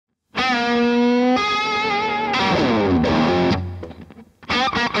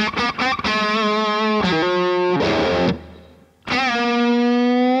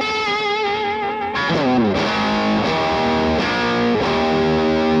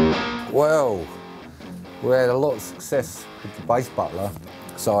Well, we had a lot of success with the bass butler,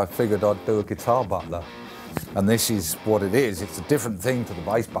 so I figured I'd do a guitar butler. And this is what it is. It's a different thing to the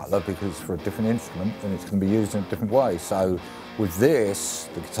bass butler because it's for a different instrument and it's going to be used in a different way. So with this,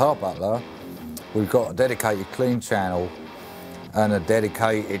 the guitar butler, we've got a dedicated clean channel and a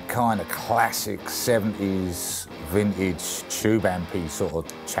dedicated kind of classic 70s vintage tube ampy sort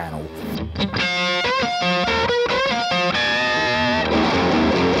of channel.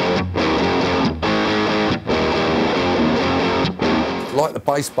 Like the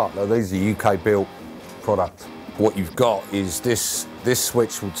bass butler, these are UK built product. What you've got is this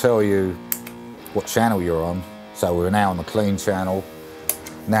switch will tell you what channel you're on. So we're now on the clean channel,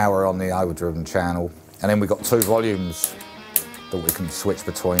 now we're on the overdriven channel, and then we've got two volumes that we can switch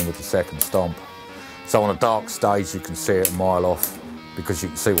between with the second stomp. So on a dark stage you can see it a mile off because you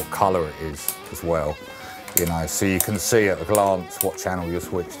can see what colour it is as well. You know, so you can see at a glance what channel you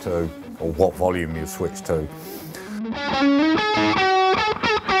switch to or what volume you switch to.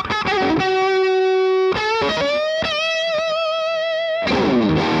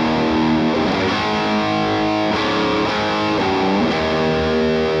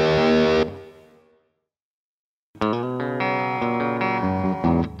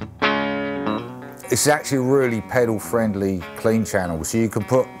 It's actually a really pedal-friendly clean channel, so you can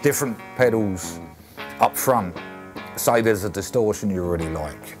put different pedals up front. Say there's a distortion you really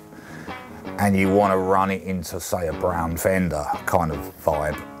like, and you want to run it into, say, a Brown Fender kind of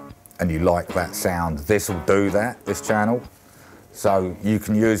vibe, and you like that sound. This will do that, this channel. So you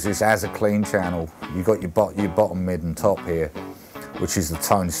can use this as a clean channel. You've got your bottom, mid, and top here, which is the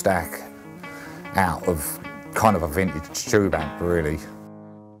tone stack out of kind of a vintage tube amp, really.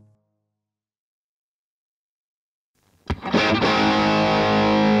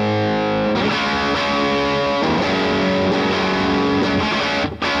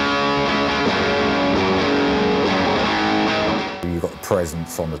 You've got the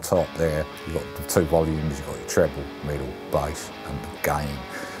presence on the top there, you've got the two volumes, you've got your treble, middle, bass and the gain.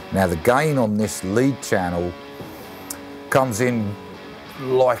 Now the gain on this lead channel comes in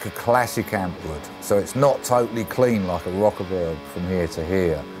like a classic amp would, so it's not totally clean like a Rockerverb from here to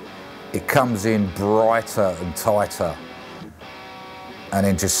here. It comes in brighter and tighter and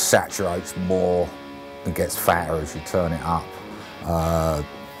then just saturates more and gets fatter as you turn it up.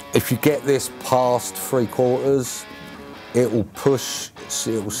 If you get this past 3/4, it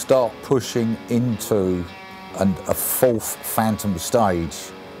will start pushing into a fourth phantom stage,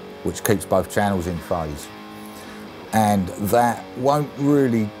 which keeps both channels in phase. And that won't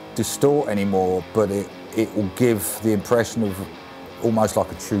really distort anymore, but it will give the impression of almost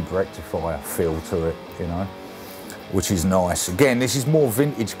like a tube rectifier feel to it, you know, which is nice. Again, this is more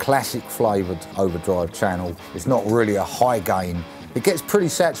vintage classic flavoured overdrive channel. It's not really a high gain. It gets pretty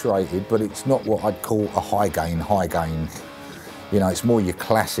saturated, but it's not what I'd call a high gain. You know, it's more your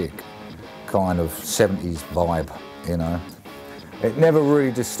classic kind of 70s vibe, you know. It never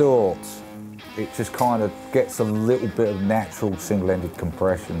really distorts. It just kind of gets a little bit of natural single-ended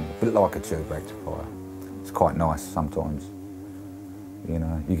compression, a bit like a tube rectifier. It's quite nice sometimes. You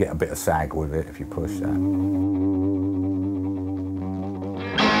know, you get a bit of sag with it if you push that.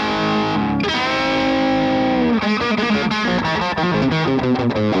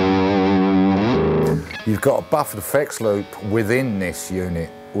 You've got a buffered effects loop within this unit,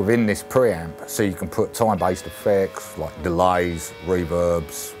 within this preamp, so you can put time-based effects like delays,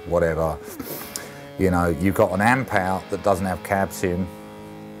 reverbs, whatever. You know, you've got an amp out that doesn't have cab sim.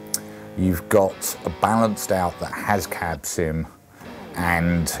 You've got a balanced out that has cab sim.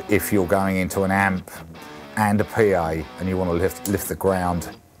 And if you're going into an amp and a PA and you want to lift the ground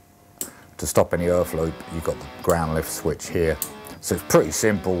to stop any earth loop, you've got the ground lift switch here. So it's pretty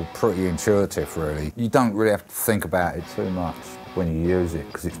simple, pretty intuitive really. You don't really have to think about it too much when you use it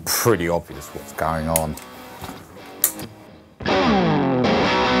because it's pretty obvious what's going on.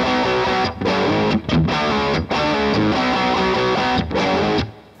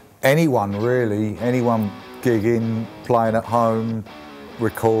 Anyone really, anyone gigging, playing at home,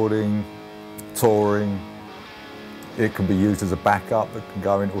 recording, touring. It can be used as a backup that can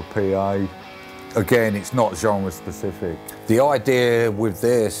go into a PA. Again, it's not genre specific. The idea with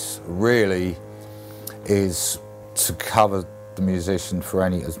this really is to cover the musician for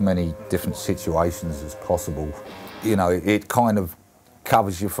as many different situations as possible. You know, it kind of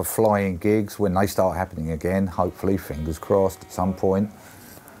covers you for flying gigs when they start happening again, hopefully, fingers crossed at some point.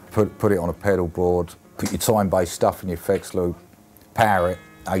 Put it on a pedal board, put your time-based stuff in your effects loop, power it,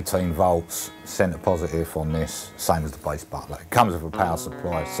 18 volts, centre positive on this, same as the bass butler. It comes with a power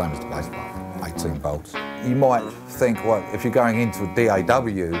supply, same as the bass butler, 18 volts. You might think, well, if you're going into a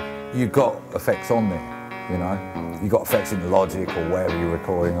DAW, you've got effects on there, you know. You've got effects in Logic or wherever you're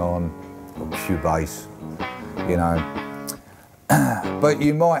recording on, or Cubase, you know. But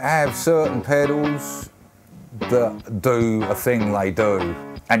you might have certain pedals that do a thing they do,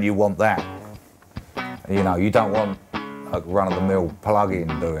 and you want that. You know, you don't want a run-of-the-mill plug-in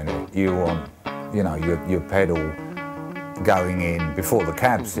doing it. You want, you know, your pedal going in before the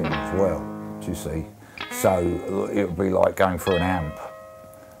cab's in as well, do you see? So it would be like going through an amp,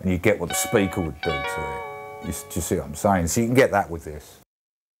 and you get what the speaker would do to it. Do you see what I'm saying? So you can get that with this.